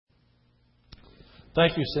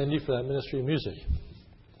Thank you, Cindy, for that ministry of music.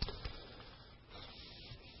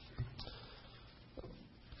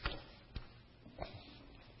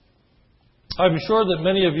 I'm sure that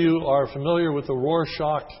many of you are familiar with the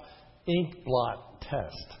Rorschach ink blot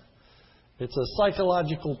test. It's a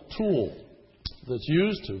psychological tool that's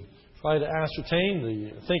used to try to ascertain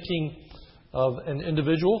the thinking of an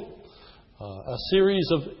individual. A series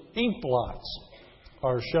of ink blots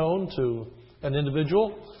are shown to an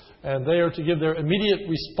individual, and they are to give their immediate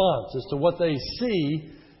response as to what they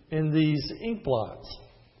see in these ink blots.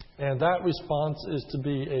 And that response is to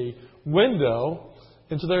be a window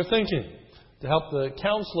into their thinking, to help the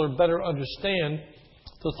counselor better understand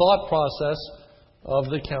the thought process of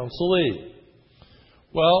the counselee.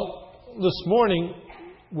 Well, this morning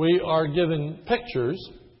we are given pictures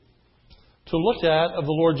to look at of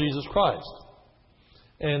the Lord Jesus Christ.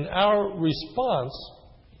 And our response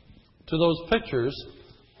to those pictures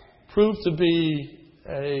proved to be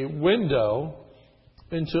a window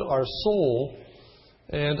into our soul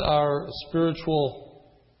and our spiritual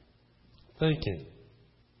thinking.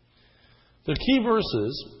 The key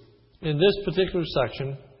verses in this particular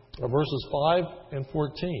section are verses 5 and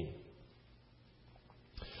 14.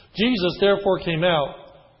 Jesus therefore came out,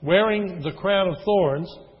 wearing the crown of thorns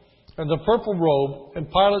and the purple robe, and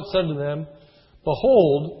Pilate said to them,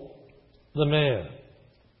 "Behold the man."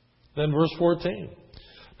 Then verse 14.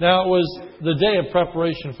 Now it was the day of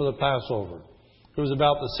preparation for the Passover. It was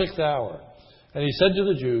about the 6th hour. And he said to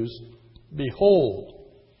the Jews, "Behold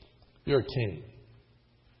your king."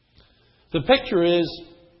 The picture is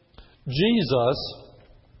Jesus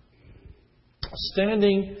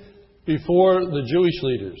standing before the Jewish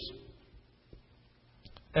leaders.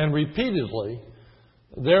 And repeatedly,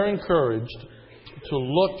 they're encouraged to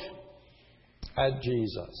look at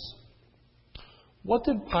Jesus. What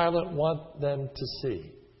did Pilate want them to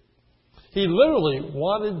see? He literally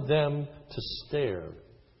wanted them to stare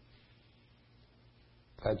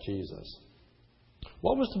at Jesus.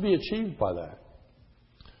 What was to be achieved by that?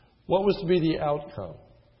 What was to be the outcome?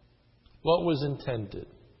 What was intended?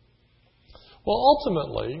 Well,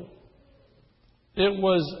 ultimately, it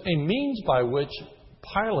was a means by which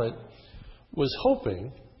Pilate was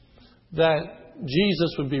hoping that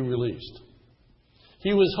Jesus would be released.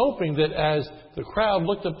 He was hoping that as the crowd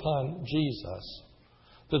looked upon Jesus,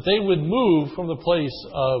 that they would move from the place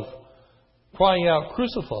of crying out,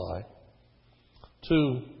 "Crucify,"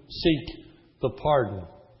 to seek the pardon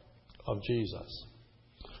of Jesus.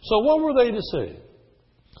 So what were they to see?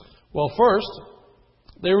 Well, first,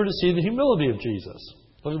 they were to see the humility of Jesus.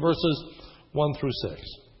 Look at verses 1 through 6.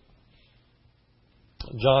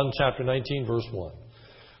 John chapter 19, verse 1.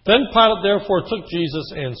 Then Pilate therefore took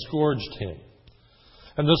Jesus and scourged him.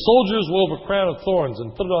 And the soldiers wove a crown of thorns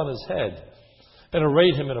and put it on his head, and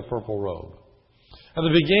arrayed him in a purple robe. And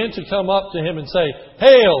they began to come up to him and say,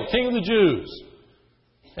 "Hail, King of the Jews!"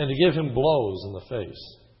 and to give him blows in the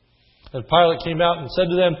face. And Pilate came out and said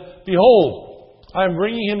to them, "Behold, I am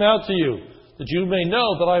bringing him out to you, that you may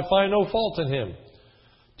know that I find no fault in him."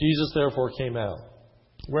 Jesus therefore came out,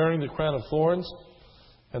 wearing the crown of thorns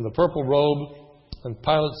and the purple robe, and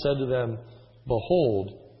Pilate said to them,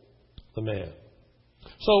 "Behold the man."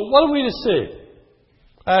 So what are we to see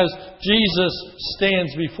as Jesus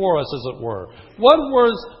stands before us, as it were? What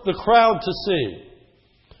was the crowd to see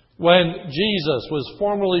when Jesus was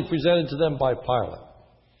formally presented to them by Pilate?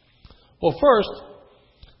 Well, first,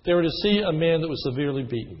 they were to see a man that was severely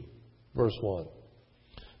beaten. Verse 1.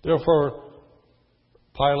 Therefore,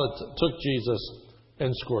 Pilate took Jesus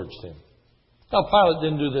and scourged him. Now, Pilate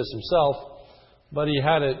didn't do this himself, but he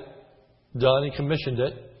had it done. He commissioned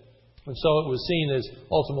it. And so it was seen as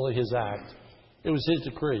ultimately his act. It was his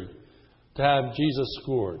decree to have Jesus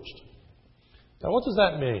scourged. Now, what does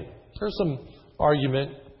that mean? There's some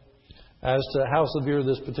argument as to how severe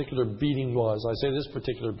this particular beating was. I say this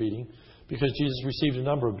particular beating because Jesus received a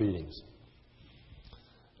number of beatings.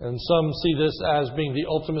 And some see this as being the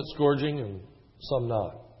ultimate scourging and some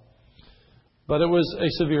not. But it was a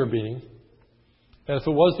severe beating. And if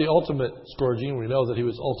it was the ultimate scourging, we know that he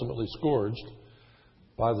was ultimately scourged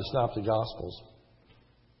by the Synoptic Gospels,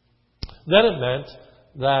 then it meant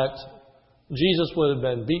that Jesus would have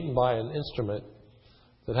been beaten by an instrument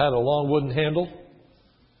that had a long wooden handle,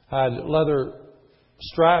 had leather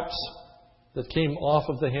straps that came off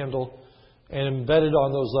of the handle, and embedded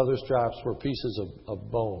on those leather straps were pieces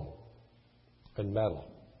of bone and metal,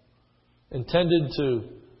 intended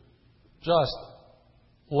to just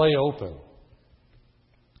lay open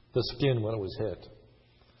the skin when it was hit.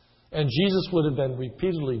 And Jesus would have been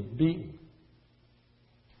repeatedly beaten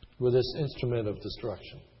with this instrument of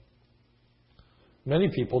destruction. Many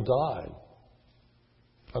people died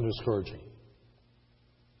under scourging.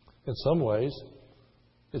 In some ways,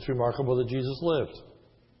 it's remarkable that Jesus lived.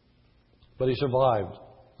 But he survived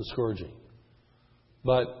the scourging.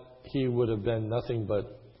 But he would have been nothing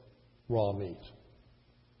but raw meat.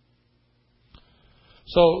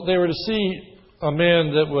 So they were to see a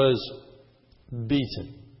man that was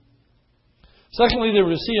beaten. Secondly, they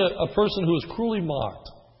were to see a person who was cruelly mocked.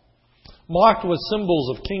 Mocked with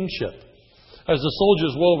symbols of kingship, as the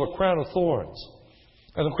soldiers wove a crown of thorns.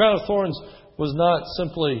 And the crown of thorns was not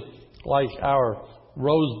simply like our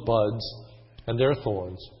rosebuds and their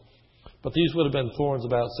thorns, but these would have been thorns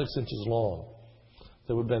about 6 inches long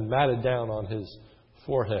that would have been matted down on his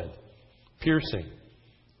forehead, piercing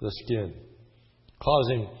the skin,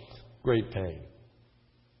 causing great pain.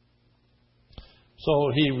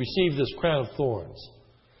 So he received this crown of thorns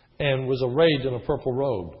and was arrayed in a purple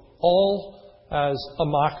robe, all as a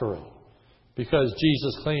mockery, because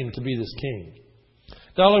Jesus claimed to be this king.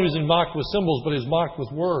 Not only was he mocked with symbols, but he was mocked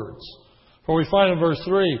with words. For we find in verse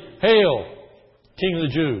 3, "Hail, King of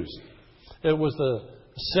the Jews." It was the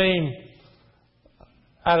same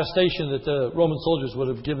attestation that the Roman soldiers would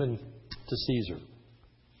have given to Caesar.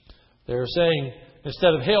 They were saying,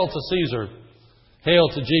 instead of "Hail to Caesar," "Hail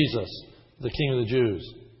to Jesus, the King of the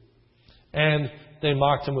Jews." And they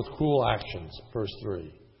mocked him with cruel actions, verse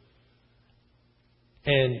 3.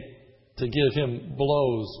 And to give him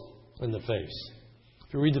blows in the face.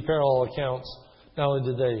 If you read the parallel accounts, not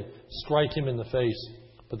only did they strike him in the face,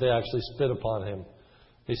 but they actually spit upon him.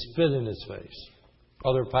 They spit in his face.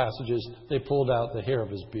 Other passages, they pulled out the hair of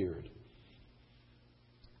his beard.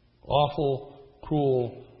 Awful,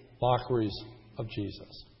 cruel mockeries of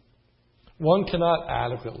Jesus. One cannot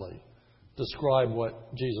adequately describe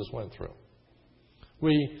what Jesus went through.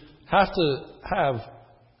 We have to have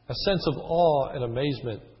a sense of awe and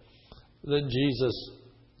amazement that Jesus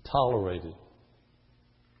tolerated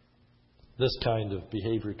this kind of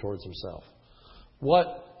behavior towards himself.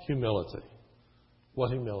 What humility. What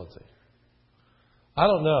humility. I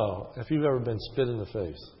don't know if you've ever been spit in the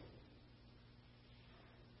face.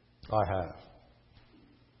 I have.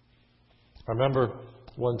 I remember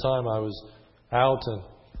one time I was out and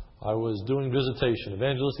I was doing visitation,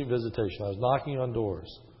 evangelistic visitation. I was knocking on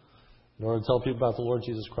doors in order to tell people about the Lord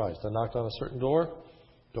Jesus Christ. I knocked on a certain door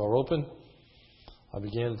opened. I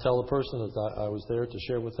began to tell the person that I was there to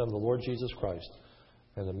share with them the Lord Jesus Christ.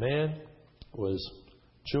 And the man was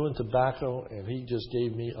chewing tobacco and he just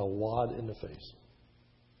gave me a wad in the face.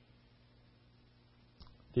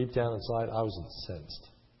 Deep down inside, I was incensed.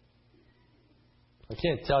 I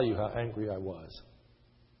can't tell you how angry I was.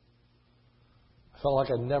 I felt like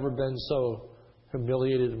I'd never been so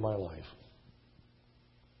humiliated in my life.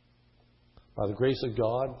 By the grace of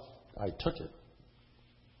God, I took it.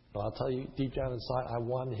 But I'll tell you, deep down inside, I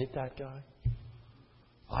wanted to hit that guy.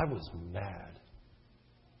 I was mad.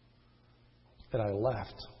 And I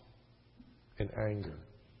left in anger.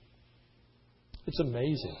 It's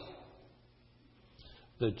amazing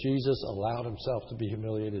that Jesus allowed himself to be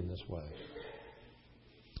humiliated in this way.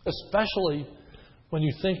 Especially when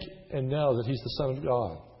you think and know that he's the Son of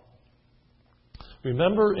God.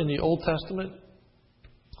 Remember in the Old Testament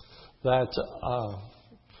that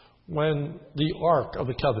when the Ark of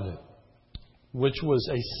the Covenant, which was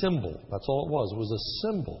a symbol, that's all it was a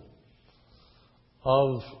symbol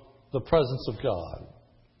of the presence of God.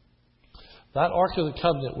 That Ark of the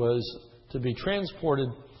Covenant was to be transported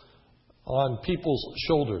on people's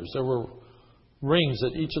shoulders. There were rings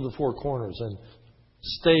at each of the four corners and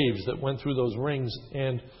staves that went through those rings,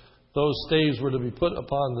 and those staves were to be put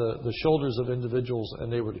upon the shoulders of individuals,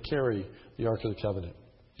 and they were to carry the Ark of the Covenant.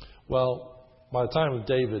 Well, by the time of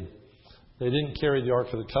David, they didn't carry the Ark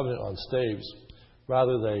of the Covenant on staves.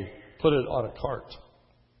 Rather, they put it on a cart,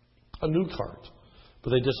 a new cart,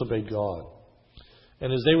 but they disobeyed God.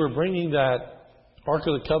 And as they were bringing that Ark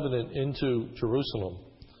of the Covenant into Jerusalem,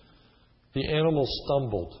 the animal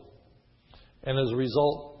stumbled, and as a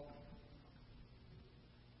result,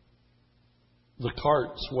 the cart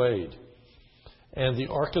swayed, and the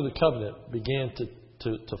Ark of the Covenant began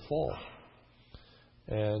to fall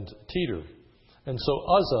and teeter. And so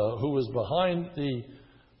Uzzah, who was behind the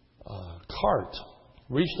cart,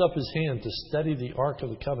 reached up his hand to steady the Ark of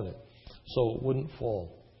the Covenant so it wouldn't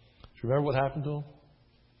fall. Do you remember what happened to him?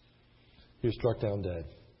 He was struck down dead.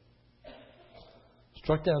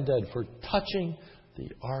 Struck down dead for touching the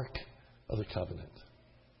Ark of the Covenant.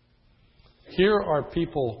 Here are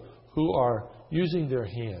people who are using their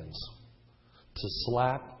hands to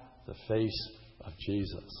slap the face of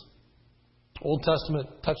Jesus. Old Testament,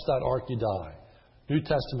 touch that ark, you die. New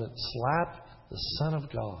Testament, slap the Son of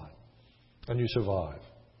God, and you survive.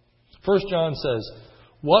 1 John says,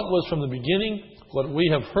 what was from the beginning, what we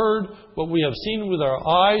have heard, what we have seen with our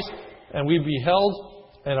eyes, and we beheld,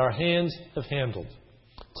 and our hands have handled.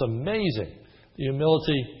 It's amazing, the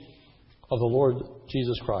humility of the Lord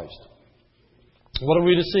Jesus Christ. What are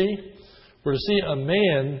we to see? We're to see a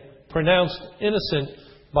man pronounced innocent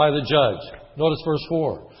by the judge. Notice verse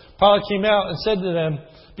 4. Pilate came out and said to them,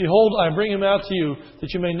 "Behold, I bring him out to you,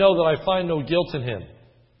 that you may know that I find no guilt in him."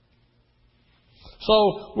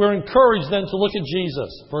 So we're encouraged then to look at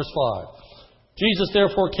Jesus. Verse 5. Jesus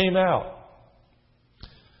therefore came out.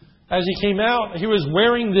 As he came out, he was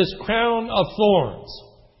wearing this crown of thorns.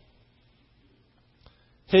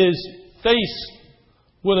 His face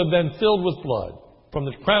would have been filled with blood from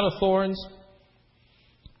the crown of thorns,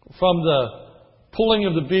 from the pulling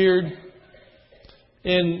of the beard.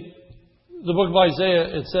 In the book of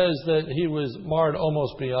Isaiah, it says that he was marred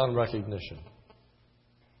almost beyond recognition.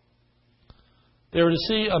 They were to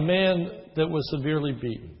see a man that was severely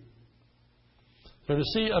beaten. They were to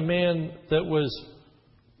see a man that was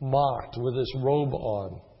mocked with this robe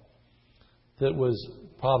on, that was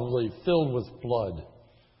probably filled with blood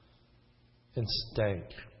and stank.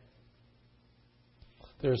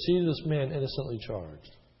 They were to see this man innocently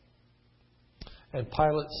charged. And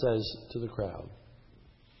Pilate says to the crowd,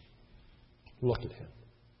 "Look at him.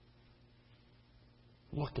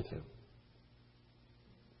 Look at him."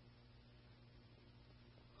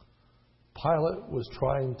 Pilate was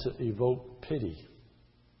trying to evoke pity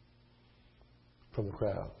from the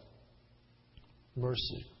crowd.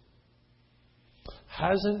 Mercy.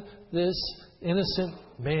 Hasn't this innocent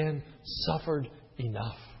man suffered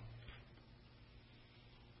enough?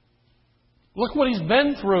 Look what he's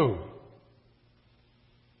been through.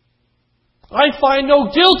 I find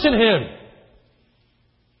no guilt in him.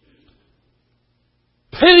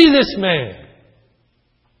 Pity this man.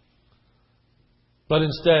 But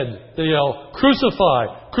instead, they yell,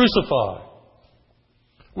 "Crucify, crucify,"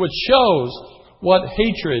 which shows what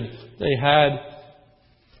hatred they had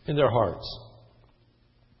in their hearts.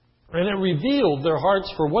 And it revealed their hearts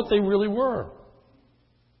for what they really were.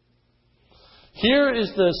 Here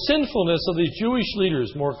is the sinfulness of these Jewish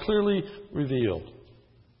leaders more clearly revealed.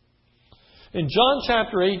 In John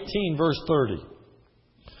chapter 18, verse 30,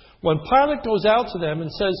 when Pilate goes out to them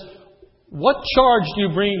and says, "What charge do you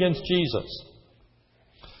bring against Jesus?"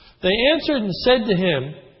 They answered and said to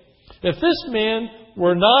him, "If this man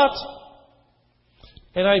were not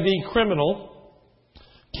NIV criminal,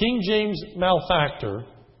 King James malefactor,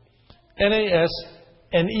 NAS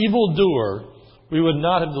an evildoer, we would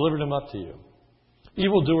not have delivered him up to you."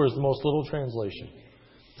 Evildoer is the most literal translation.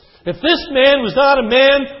 If this man was not a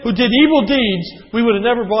man who did evil deeds, we would have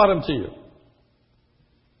never brought him to you.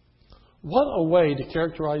 What a way to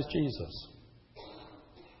characterize Jesus.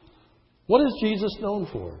 What is Jesus known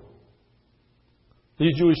for?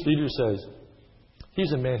 These Jewish leaders says,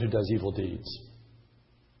 he's a man who does evil deeds.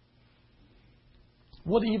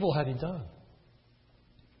 What evil had he done?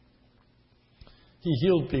 He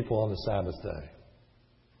healed people on the Sabbath day.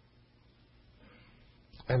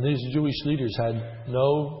 And these Jewish leaders had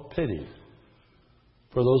no pity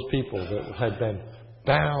for those people that had been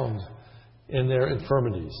bound in their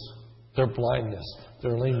infirmities, their blindness,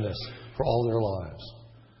 their lameness for all their lives.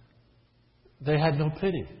 They had no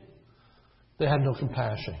pity. They had no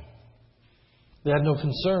compassion. They had no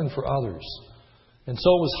concern for others. And so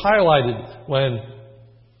it was highlighted when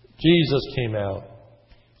Jesus came out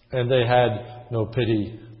and they had no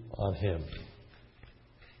pity on him.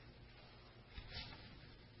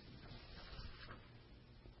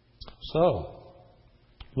 So,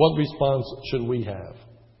 what response should we have?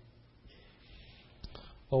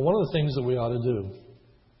 Well, one of the things that we ought to do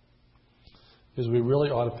is we really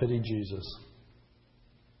ought to pity Jesus.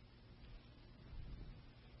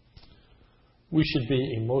 We should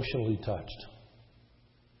be emotionally touched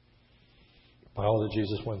by all that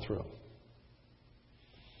Jesus went through.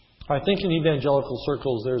 I think in evangelical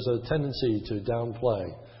circles there's a tendency to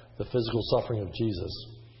downplay the physical suffering of Jesus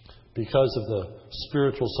because of the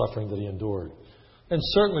spiritual suffering that he endured. And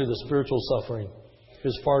certainly the spiritual suffering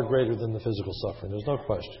is far greater than the physical suffering. There's no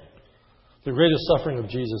question. The greatest suffering of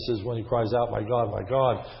Jesus is when he cries out, my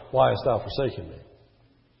God, why hast thou forsaken me?"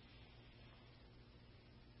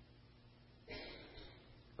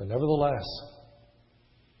 But nevertheless,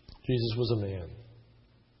 Jesus was a man.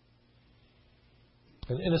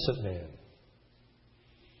 An innocent man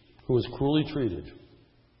who was cruelly treated,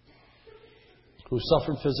 who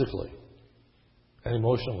suffered physically and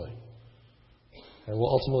emotionally, and will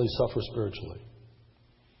ultimately suffer spiritually.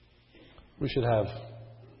 We should have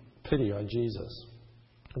pity on Jesus,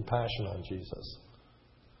 compassion on Jesus.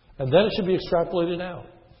 And then it should be extrapolated out.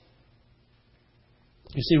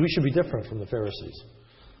 You see, we should be different from the Pharisees.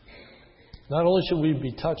 Not only should we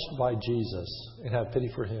be touched by Jesus and have pity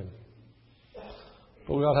for Him,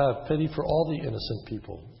 but we ought to have pity for all the innocent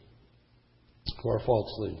people who are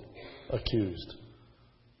falsely accused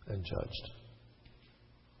and judged.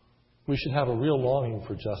 We should have a real longing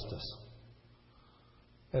for justice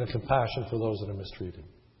and a compassion for those that are mistreated.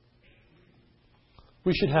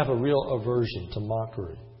 We should have a real aversion to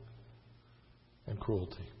mockery and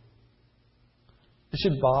cruelty. It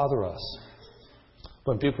should bother us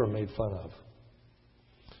when people are made fun of.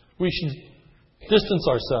 We should distance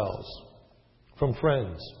ourselves from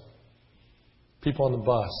friends, people on the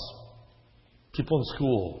bus, people in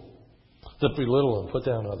school that belittle and put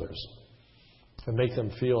down others and make them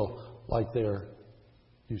feel like they're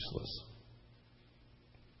useless.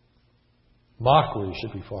 Mockery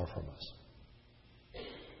should be far from us.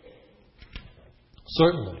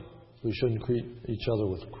 Certainly, we shouldn't treat each other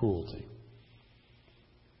with cruelty.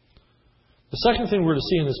 The second thing we're to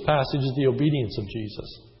see in this passage is the obedience of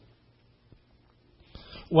Jesus.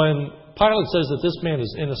 When Pilate says that this man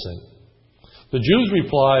is innocent, the Jews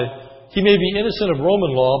reply, he may be innocent of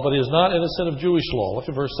Roman law, but he is not innocent of Jewish law. Look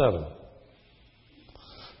at verse 7.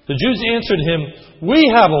 The Jews answered him,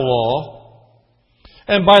 we have a law,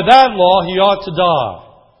 and by that law he ought to die,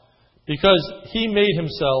 because he made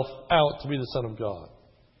himself out to be the Son of God.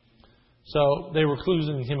 So they were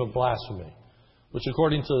accusing him of blasphemy, which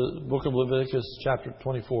according to the book of Leviticus chapter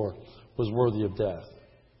 24 was worthy of death.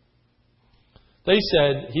 They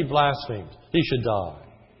said he blasphemed. He should die.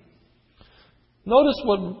 Notice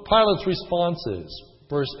what Pilate's response is.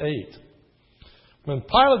 Verse 8. When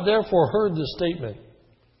Pilate therefore heard this statement,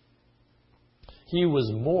 he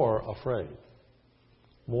was more afraid.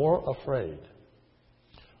 More afraid.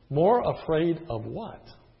 More afraid of what?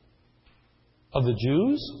 Of the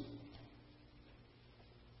Jews?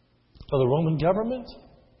 Of the Roman government?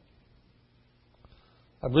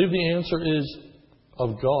 I believe the answer is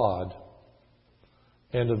of God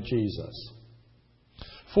and of Jesus.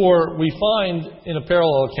 For we find in a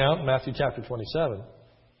parallel account, in Matthew chapter 27,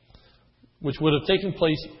 which would have taken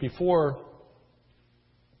place before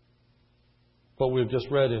what we've just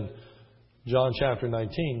read in John chapter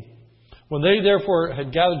 19. When they therefore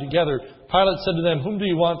had gathered together, Pilate said to them, whom do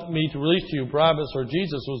you want me to release to you, Barabbas or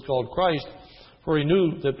Jesus, who was called Christ? For he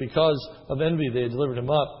knew that because of envy they had delivered him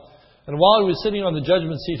up. And while he was sitting on the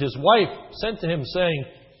judgment seat, his wife sent to him, saying,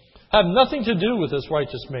 have nothing to do with this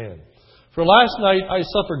righteous man. For last night I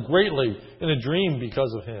suffered greatly in a dream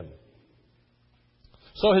because of him.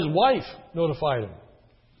 So his wife notified him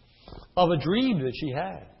of a dream that she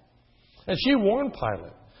had. And she warned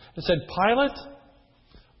Pilate and said, Pilate,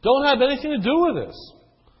 don't have anything to do with this.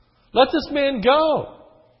 Let this man go.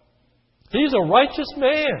 He's a righteous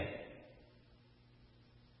man.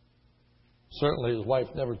 Certainly his wife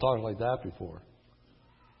never talked like that before.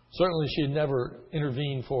 Certainly she had never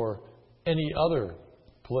intervened for any other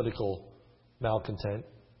political malcontent.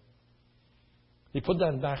 He put that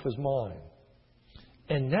in the back of his mind.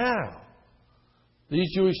 And now,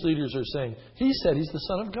 these Jewish leaders are saying, he said he's the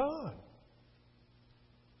Son of God.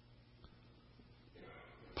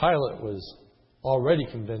 Pilate was already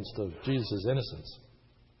convinced of Jesus' innocence.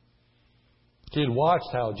 He had watched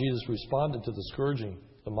how Jesus responded to the scourging,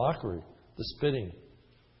 the mockery, the spitting,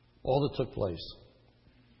 all that took place.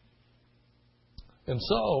 And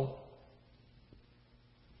so,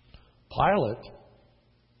 Pilate,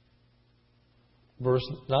 verse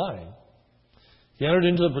 9, he entered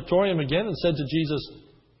into the praetorium again and said to Jesus,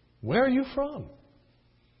 where are you from?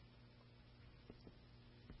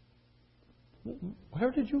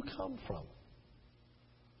 Where did you come from?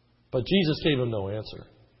 But Jesus gave him no answer.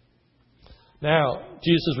 Now,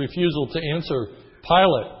 Jesus' refusal to answer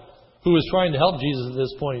Pilate, who was trying to help Jesus at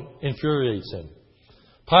this point, infuriates him.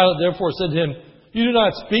 Pilate therefore said to him, you do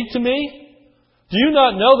not speak to me? Do you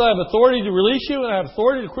not know that I have authority to release you and I have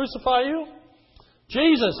authority to crucify you?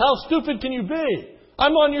 Jesus, how stupid can you be?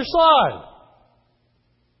 I'm on your side.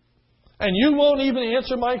 And you won't even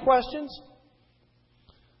answer my questions?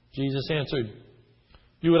 Jesus answered,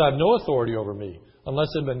 you would have no authority over me unless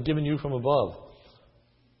it had been given you from above.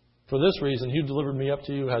 For this reason, he who delivered me up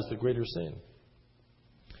to you has the greater sin.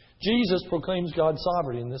 Jesus proclaims God's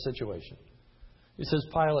sovereignty in this situation. He says,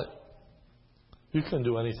 Pilate, you can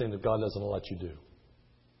do anything that God doesn't let you do.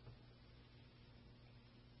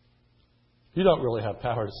 You don't really have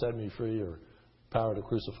power to set me free or power to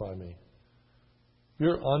crucify me.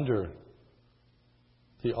 You're under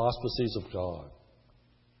the auspices of God.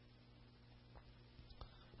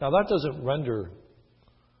 Now, that doesn't render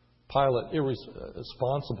Pilate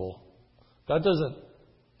irresponsible. That doesn't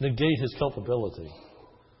negate his culpability.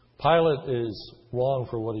 Pilate is wrong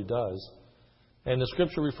for what he does. And the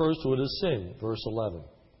Scripture refers to it as sin, verse 11.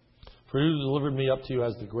 For you delivered me up to you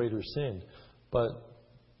as the greater sin. But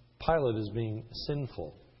Pilate is being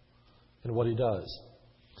sinful in what he does.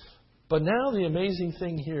 But now the amazing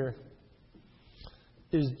thing here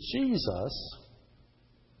is Jesus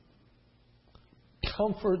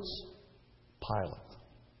comforts Pilate.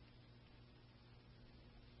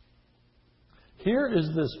 Here is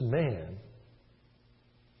this man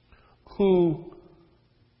who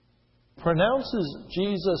pronounces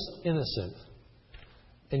Jesus innocent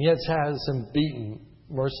and yet has him beaten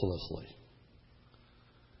mercilessly.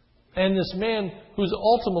 And this man who's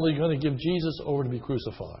ultimately going to give Jesus over to be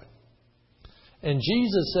crucified. And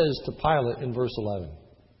Jesus says to Pilate in verse 11,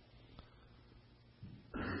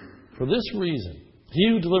 for this reason, he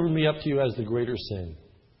who delivered me up to you has the greater sin.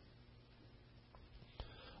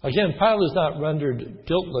 Again, Pilate is not rendered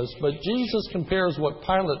guiltless, but Jesus compares what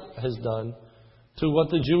Pilate has done to what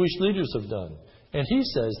the Jewish leaders have done. And he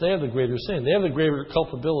says they have the greater sin. They have the greater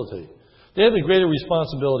culpability. They have the greater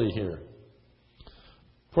responsibility here.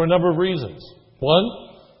 For a number of reasons. One,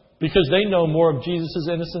 because they know more of Jesus'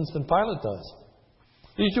 innocence than Pilate does.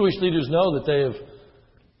 These Jewish leaders know that they have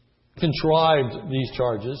contrived these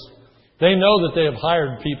charges. They know that they have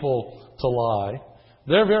hired people to lie.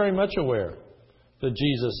 They're very much aware that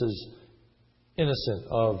Jesus is innocent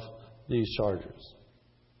of these charges.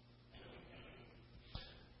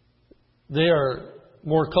 They are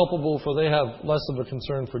more culpable, for they have less of a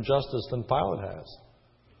concern for justice than Pilate has.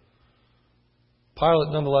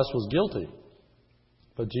 Pilate nonetheless was guilty,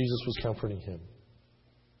 but Jesus was comforting him.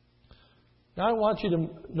 Now I want you to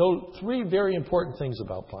know three very important things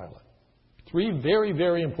about Pilate. Three very,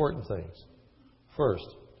 very important things. First,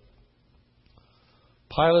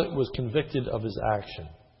 Pilate was convicted of his action.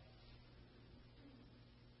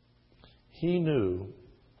 He knew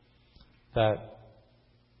that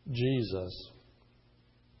Jesus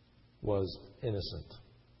was innocent.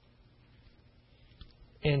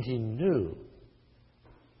 And he knew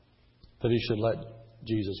that he should let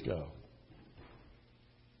Jesus go.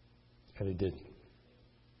 And he didn't.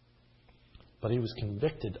 But he was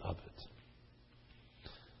convicted of it.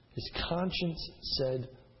 His conscience said,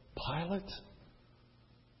 Pilate,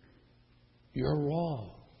 you're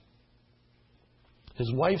wrong.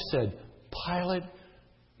 His wife said, Pilate,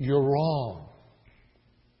 you're wrong.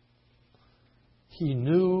 He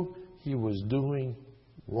knew he was doing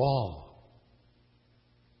wrong.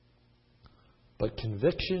 But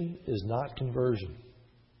conviction is not conversion.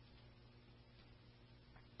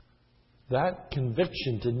 That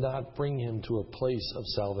conviction did not bring him to a place of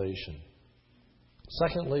salvation.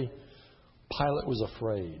 Secondly, Pilate was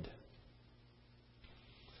afraid.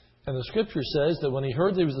 And the Scripture says that when he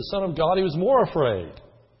heard that he was the Son of God, he was more afraid.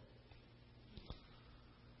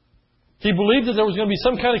 He believed that there was going to be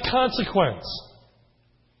some kind of consequence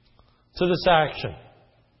to this action.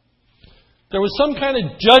 There was some kind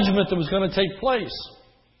of judgment that was going to take place.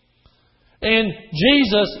 And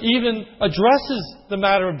Jesus even addresses the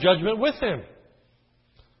matter of judgment with him,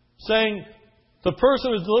 saying, the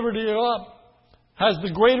person who's delivered you up has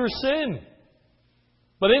the greater sin.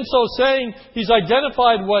 But in so saying, he's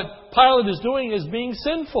identified what Pilate is doing as being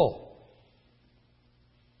sinful.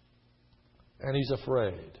 And he's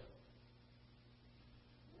afraid.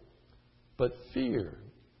 But fear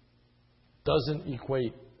doesn't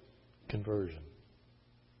equate conversion.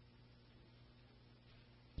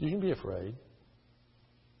 You can be afraid.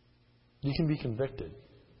 You can be convicted.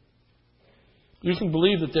 You can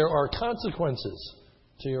believe that there are consequences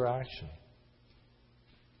to your action.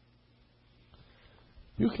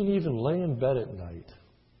 You can even lay in bed at night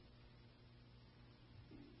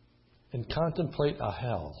and contemplate a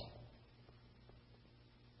hell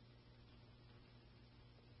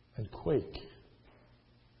and quake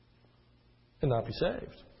and not be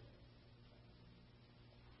saved.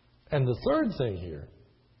 And the third thing here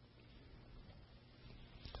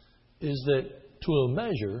is that to a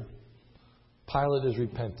measure, Pilate is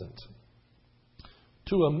repentant.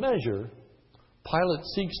 To a measure, Pilate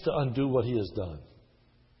seeks to undo what he has done.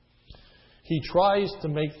 He tries to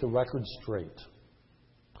make the record straight.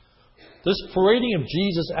 This parading of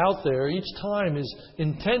Jesus out there each time is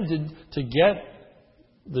intended to get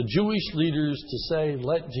the Jewish leaders to say,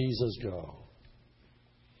 let Jesus go.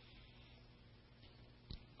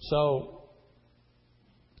 So,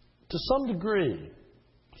 to some degree,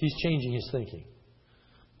 he's changing his thinking.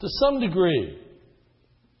 To some degree,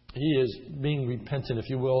 he is being repentant, if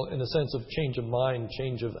you will, in the sense of change of mind,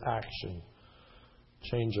 change of action,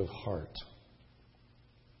 change of heart.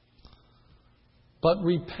 But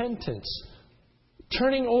repentance,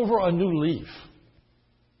 turning over a new leaf,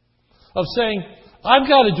 of saying, I've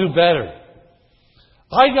got to do better.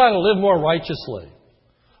 I've got to live more righteously.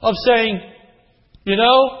 Of saying,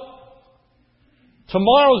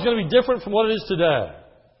 tomorrow is going to be different from what it is today.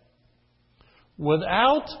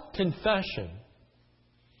 Without confession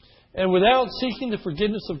and without seeking the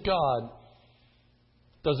forgiveness of God,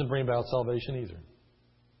 doesn't bring about salvation either.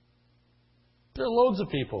 There are loads of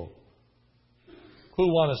people who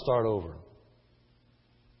want to start over.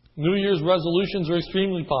 New Year's resolutions are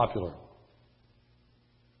extremely popular.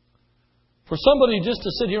 For somebody just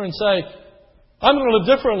to sit here and say, I'm going to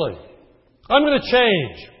live differently. I'm going to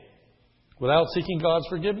change. Without seeking God's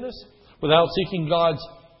forgiveness, without seeking God's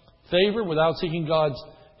favor, without seeking God's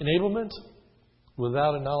enablement,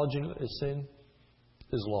 without acknowledging that his sin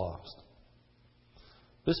is lost.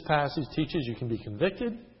 This passage teaches you can be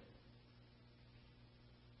convicted,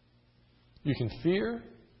 you can fear,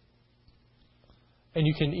 and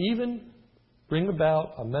you can even bring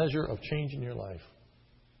about a measure of change in your life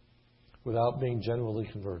without being genuinely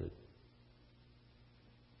converted.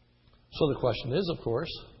 So the question is, of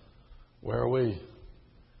course, where are we?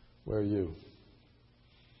 Where are you?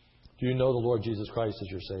 Do you know the Lord Jesus Christ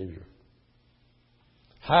as your Savior?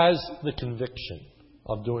 Has the conviction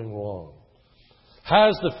of doing wrong?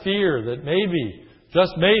 Has the fear that maybe,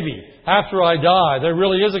 just maybe, after I die, there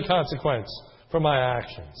really is a consequence for my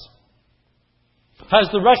actions? Has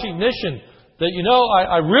the recognition that,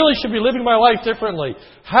 I really should be living my life differently?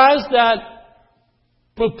 Has that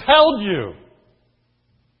propelled you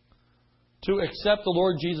to accept the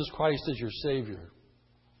Lord Jesus Christ as your Savior?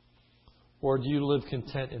 Or do you live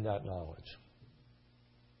content in that knowledge?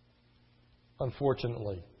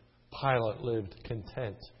 Unfortunately, Pilate lived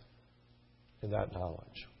content in that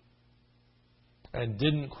knowledge and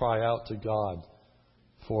didn't cry out to God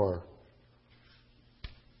for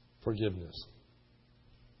forgiveness.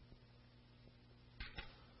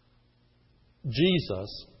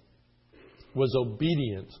 Jesus was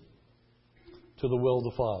obedient to the will of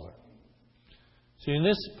the Father. See, in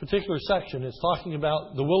this particular section, it's talking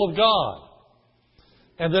about the will of God.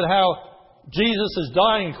 And that how Jesus is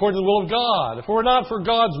dying according to the will of God. If it were not for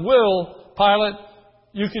God's will, Pilate,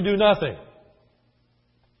 you can do nothing.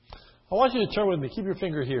 I want you to turn with me. Keep your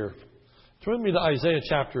finger here. Turn with me to Isaiah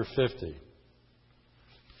chapter 50.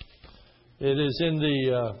 It is in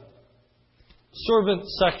the servant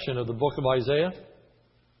section of the book of Isaiah.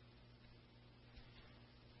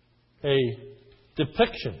 A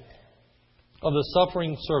depiction of the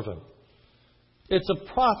suffering servant. It's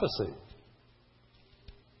a prophecy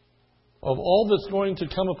of all that's going to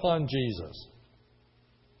come upon Jesus.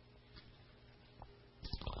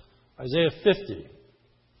 Isaiah 50.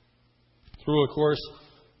 Through, of course,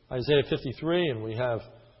 Isaiah 53, and we have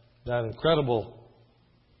that incredible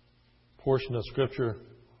portion of Scripture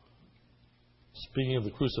speaking of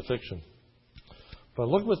the crucifixion. But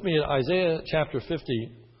look with me at Isaiah chapter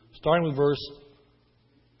 50, starting with verse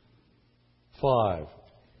 5.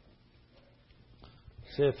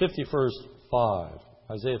 Isaiah 50, verse 5.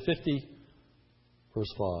 Isaiah 50,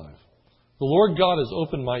 verse 5. The Lord God has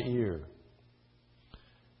opened my ear,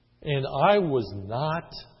 and I was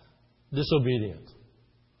not disobedient.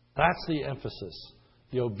 That's the emphasis.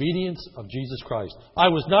 The obedience of Jesus Christ. I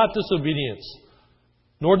was not disobedient,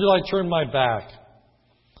 nor did I turn my back.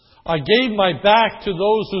 I gave my back to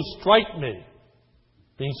those who strike me,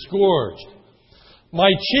 being scourged. My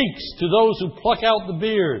cheeks to those who pluck out the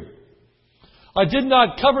beard. I did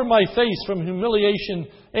not cover my face from humiliation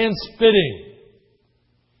and spitting.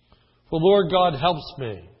 For the Lord God helps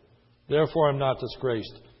me. Therefore I am not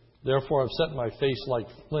disgraced. Therefore I have set my face like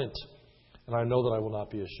flint, and I know that I will not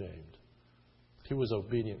be ashamed. He was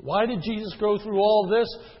obedient. Why did Jesus go through all this?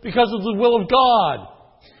 Because of the will of God.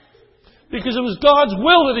 Because it was God's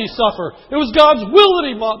will that He suffer. It was God's will that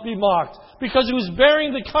He be mocked. Because He was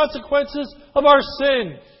bearing the consequences of our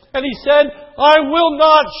sin. And He said, I will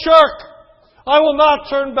not shirk. I will not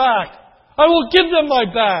turn back. I will give them my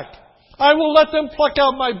back. I will let them pluck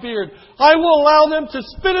out my beard. I will allow them to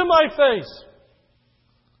spit in my face.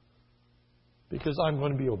 Because I'm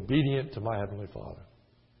going to be obedient to my Heavenly Father.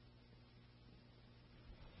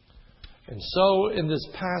 And so in this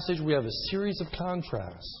passage we have a series of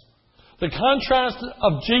contrasts. The contrast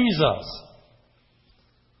of Jesus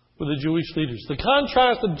with the Jewish leaders. The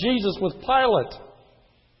contrast of Jesus with Pilate.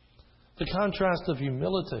 The contrast of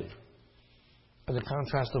humility. And the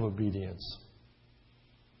contrast of obedience.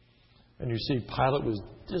 And you see, Pilate was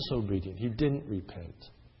disobedient. He didn't repent.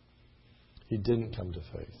 He didn't come to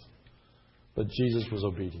faith. But Jesus was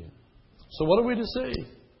obedient. So what are we to see?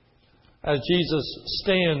 As Jesus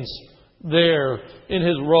stands there in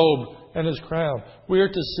His robe and His crown, we are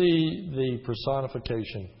to see the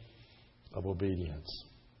personification of obedience.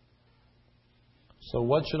 So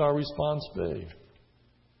what should our response be?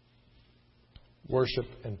 Worship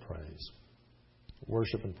and praise.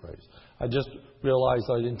 Worship and praise. I just realized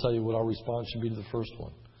I didn't tell you what our response should be to the first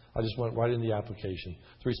one. I just went right in the application.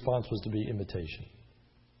 The response was to be imitation.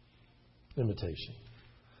 Imitation.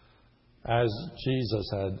 As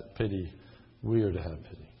Jesus had pity, we are to have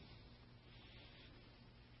pity.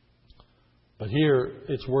 But here,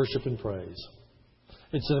 it's worship and praise.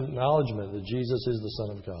 It's an acknowledgement that Jesus is the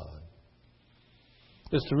Son of God.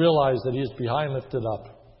 It's to realize that He is behind and lifted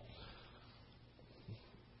up.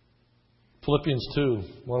 Philippians 2,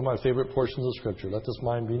 one of my favorite portions of Scripture. Let this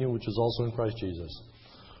mind be in you, which is also in Christ Jesus,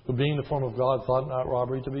 who being in the form of God, thought not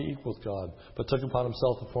robbery to be equal with God, but took upon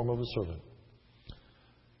Himself the form of a servant,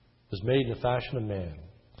 was made in the fashion of man,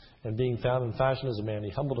 and being found in fashion as a man, He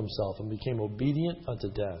humbled Himself and became obedient unto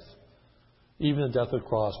death, even the death of the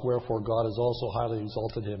cross. Wherefore God has also highly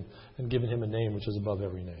exalted Him and given Him a name which is above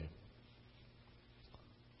every name.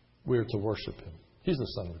 We are to worship Him. He's the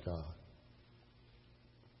Son of God.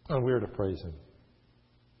 And we are to praise Him.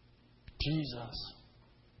 Jesus,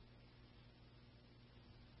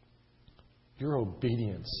 your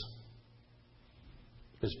obedience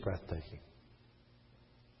is breathtaking.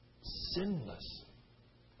 Sinless.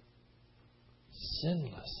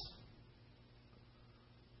 Sinless.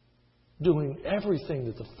 Doing everything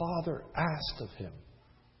that the Father asked of Him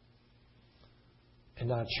and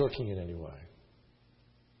not shirking in any way.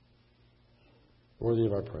 Worthy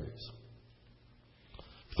of our praise.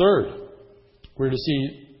 Third, we're to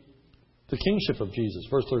see the kingship of Jesus.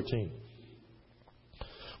 Verse 13.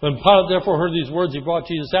 When Pilate therefore heard these words, he brought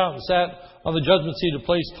Jesus out and sat on the judgment seat, a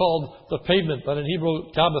place called the Pavement, but in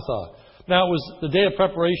Hebrew, Gabbatha. Now it was the day of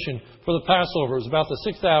preparation for the Passover. It was about the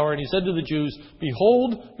 6th hour, and he said to the Jews,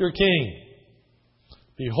 Behold your king.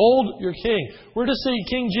 Behold your king. We're to see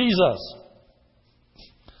King Jesus.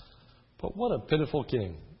 But what a pitiful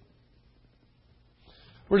king.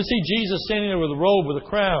 We're to see Jesus standing there with a robe, with a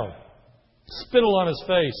crown, spittle on His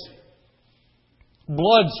face,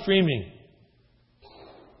 blood streaming.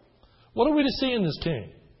 What are we to see in this king?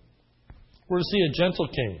 We're to see a gentle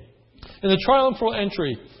king. In the triumphal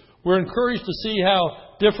entry, we're encouraged to see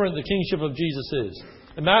how different the kingship of Jesus is.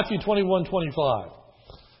 In Matthew 21:5.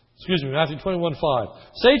 Matthew 21:5.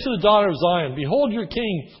 Say to the daughter of Zion, Behold, your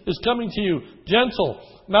king is coming to you, gentle,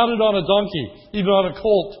 mounted on a donkey, even on a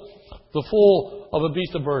colt, the foal of a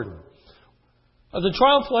beast of burden. At the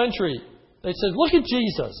triumphal entry, they said, look at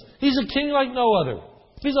Jesus. He's a king like no other.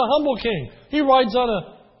 He's a humble king. He rides on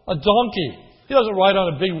a donkey. He doesn't ride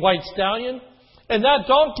on a big white stallion. And that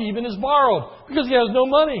donkey even is borrowed because he has no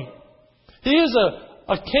money. He is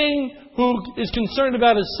a king who is concerned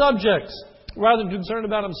about his subjects rather than concerned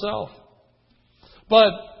about himself.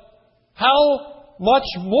 But how much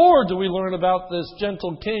more do we learn about this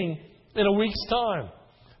gentle king in a week's time?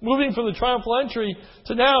 Moving from the triumphal entry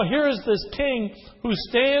to now, here is this king who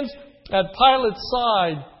stands at Pilate's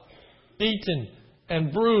side, beaten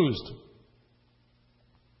and bruised.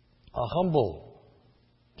 A humble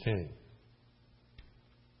king.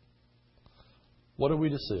 What are we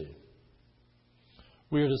to see?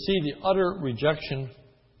 We are to see the utter rejection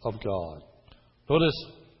of God. Notice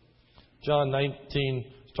John 19,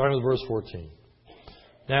 starting with verse 14.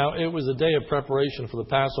 Now, it was a day of preparation for the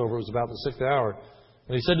Passover. It was about the 6th hour.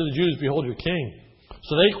 And he said to the Jews, Behold your king.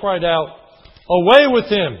 So they cried out, Away with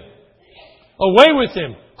him! Away with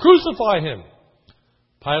him! Crucify him!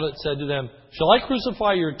 Pilate said to them, Shall I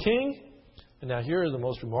crucify your king? And now here are the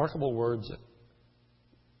most remarkable words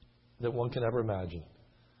that one can ever imagine.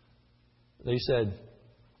 They said,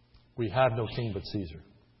 We have no king but Caesar.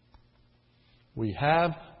 We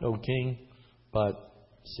have no king but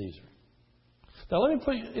Caesar. Now let me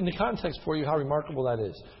put in the context for you how remarkable that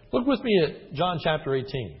is. Look with me at John chapter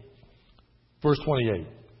 18, verse 28.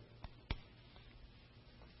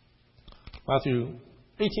 Matthew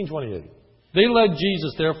 18:28. They led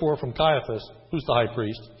Jesus, therefore, from Caiaphas, who's the high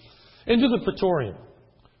priest, into the praetorium,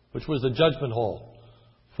 which was the judgment hall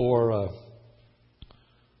for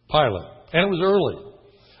Pilate. And it was early.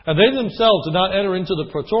 And they themselves did not enter into the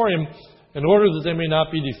praetorium in order that they may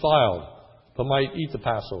not be defiled, but might eat the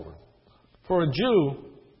Passover. For a Jew,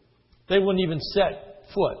 they wouldn't even set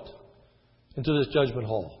foot into this judgment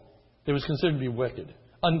hall. It was considered to be wicked,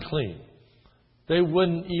 unclean. They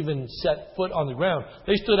wouldn't even set foot on the ground.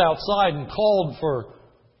 They stood outside and called for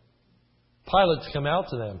Pilate to come out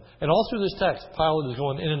to them. And all through this text, Pilate is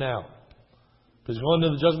going in and out. He's going to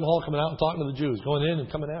the judgment hall, coming out and talking to the Jews. Going in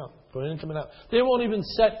and coming out. Going in and coming out. They won't even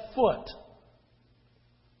set foot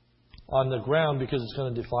on the ground because it's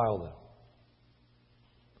going to defile them.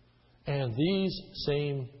 And these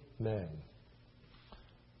same men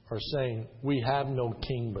are saying, we have no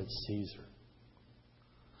king but Caesar.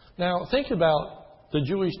 Now, think about the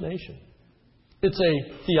Jewish nation. It's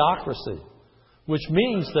a theocracy, which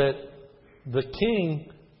means that the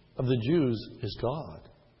king of the Jews is God.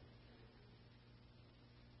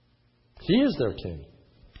 He is their king.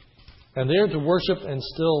 And they are to worship and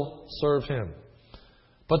still serve him.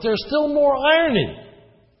 But there's still more irony.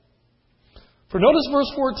 For notice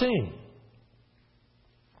verse 14.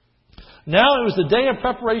 Now it was the day of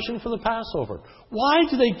preparation for the Passover. Why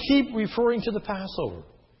do they keep referring to the Passover?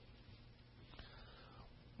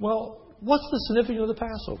 Well, what's the significance of the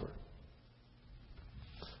Passover?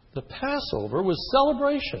 The Passover was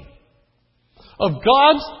celebration of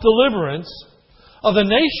God's deliverance of the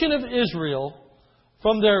nation of Israel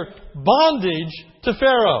from their bondage to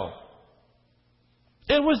Pharaoh.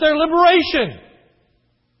 It was their liberation.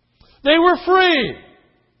 They were free.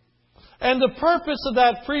 And the purpose of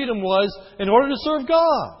that freedom was in order to serve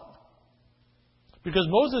God. Because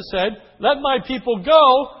Moses said, let my people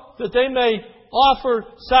go that they may offer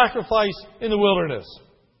sacrifice in the wilderness.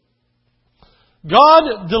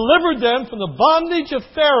 God delivered them from the bondage of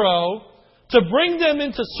Pharaoh to bring them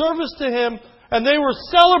into service to Him, and they were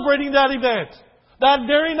celebrating that event that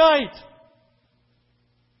very night.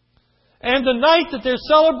 And the night that they're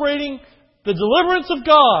celebrating the deliverance of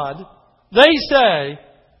God, they say,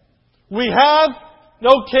 we have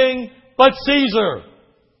no king but Caesar.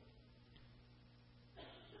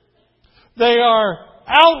 They are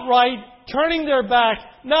outright turning their back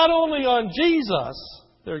not only on Jesus,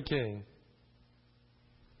 their king,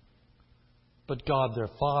 but God, their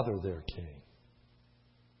Father, their king.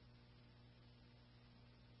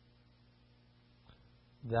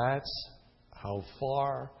 That's how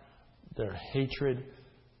far their hatred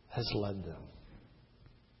has led them.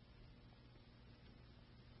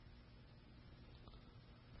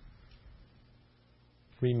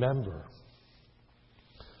 Remember,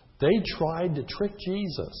 they tried to trick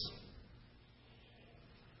Jesus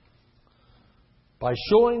by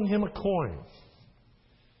showing him a coin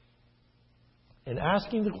and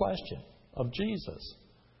asking the question of Jesus,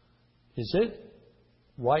 is it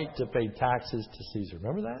right to pay taxes to Caesar?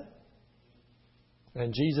 Remember that?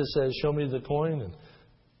 And Jesus says, show me the coin. And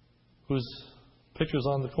whose picture's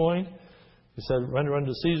on the coin? He said, render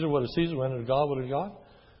unto Caesar what is Caesar, render to God what is God.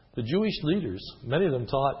 The Jewish leaders, many of them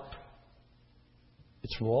taught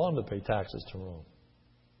it's wrong to pay taxes to Rome.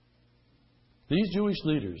 These Jewish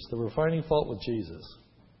leaders that were finding fault with Jesus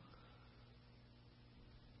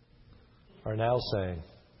are now saying,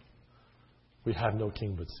 we have no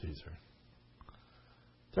king but Caesar.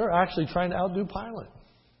 They're actually trying to outdo Pilate.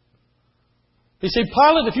 They say,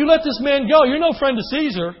 Pilate, if you let this man go, you're no friend to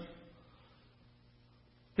Caesar.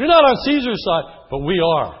 You're not on Caesar's side, but we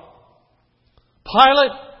are.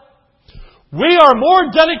 Pilate, we are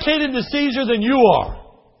more dedicated to Caesar than you are.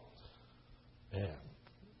 Man.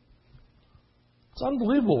 It's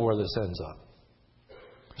unbelievable where this ends up.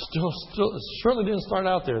 It certainly didn't start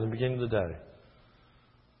out there in the beginning of the day.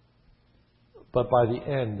 But by the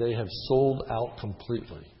end, they have sold out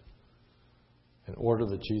completely in order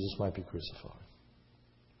that Jesus might be crucified.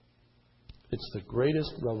 It's the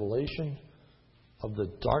greatest revelation of the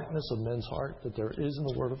darkness of men's heart that there is in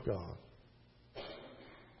the Word of God.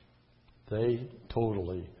 They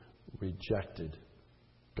totally rejected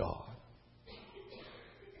God.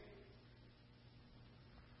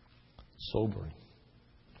 Sobering.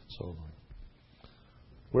 Sobering.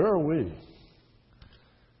 Where are we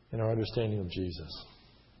in our understanding of Jesus?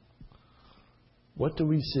 What do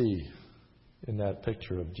we see in that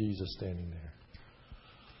picture of Jesus standing there?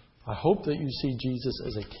 I hope that you see Jesus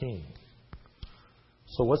as a king.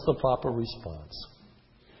 So what's the proper response?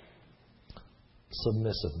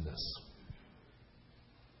 Submissiveness.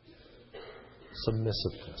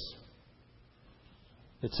 Submissiveness.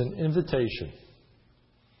 It's an invitation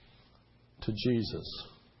to Jesus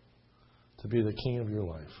to be the king of your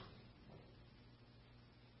life.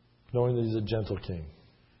 Knowing that He's a gentle king,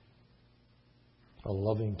 a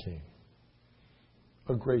loving king,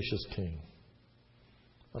 a gracious king,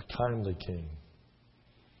 a kindly king,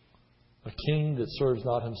 a king that serves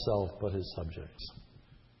not himself but his subjects.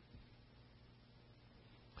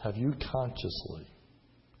 Have you consciously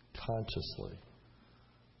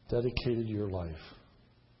dedicated your life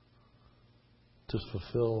to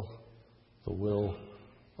fulfill the will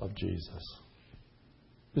of Jesus?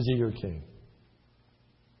 Is He your king?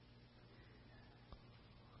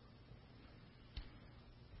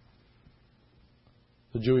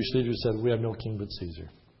 The Jewish leaders said, we have no king but Caesar.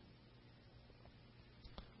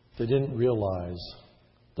 They didn't realize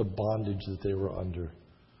the bondage that they were under,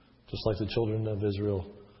 just like the children of Israel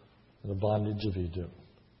in the bondage of Egypt.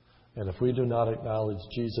 And if we do not acknowledge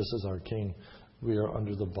Jesus as our King, we are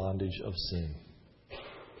under the bondage of sin.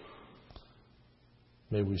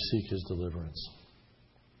 May we seek His deliverance.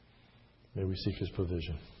 May we seek His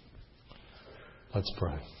provision. Let's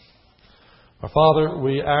pray. Our Father,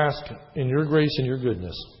 we ask in your grace and your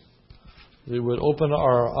goodness that you would open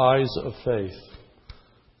our eyes of faith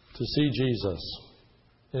to see Jesus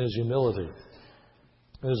in His humility,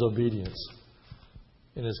 in His obedience,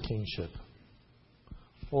 in His kingship.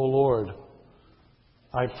 Oh Lord,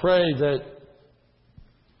 I pray that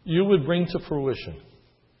you would bring to fruition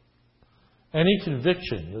any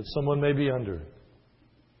conviction that someone may be under,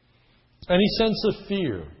 any sense of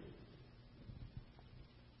fear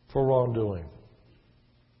for wrongdoing,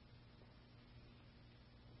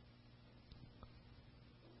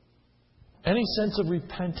 any sense of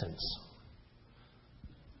repentance,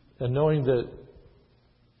 and knowing that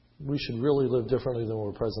we should really live differently than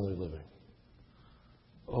we're presently living.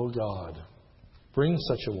 Oh God, bring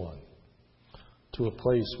such a one to a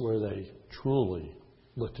place where they truly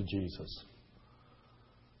look to Jesus.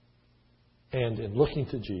 And in looking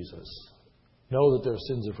to Jesus, know that their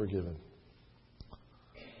sins are forgiven.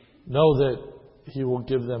 Know that He will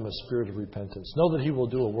give them a spirit of repentance. Know that He will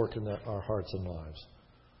do a work in our hearts and lives.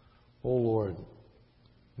 Oh Lord,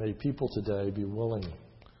 may people today be willing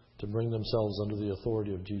to bring themselves under the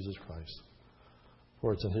authority of Jesus Christ.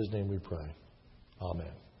 For it's in His name we pray.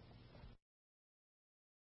 Amen.